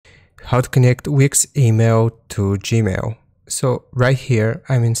How to connect Wix email to Gmail. So right here,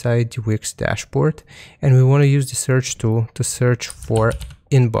 I'm inside the Wix dashboard, and we want to use the search tool to search for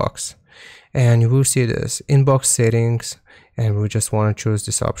inbox. And you will see this inbox settings, and we just want to choose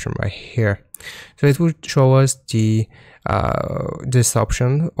this option right here. So it will show us the this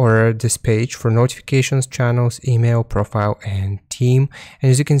option or this page for notifications, channels, email, profile, and team. And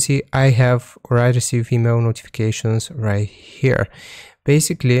as you can see, I have or I receive email notifications right here.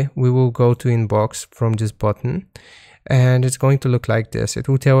 Basically, we will go to inbox from this button, and it's going to look like this. It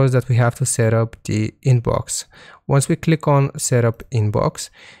will tell us that we have to set up the inbox. Once we click on set up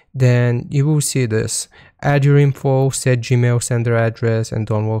inbox, then you will see this: add your info, set Gmail sender address, and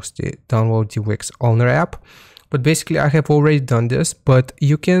download the Wix owner app. But basically, I have already done this, but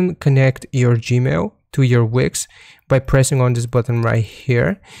you can connect your Gmail to your Wix by pressing on this button right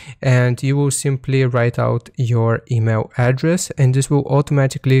here, and you will simply write out your email address, and this will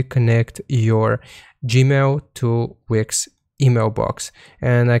automatically connect your Gmail to Wix email box.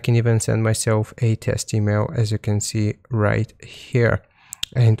 And I can even send myself a test email, as you can see right here,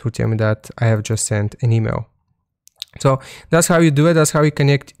 and it will tell me that I have just sent an email. So that's how you do it. That's how you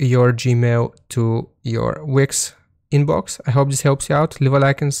connect your Gmail to your Wix inbox. I hope this helps you out. Leave a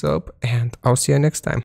like and sub, and I'll see you next time.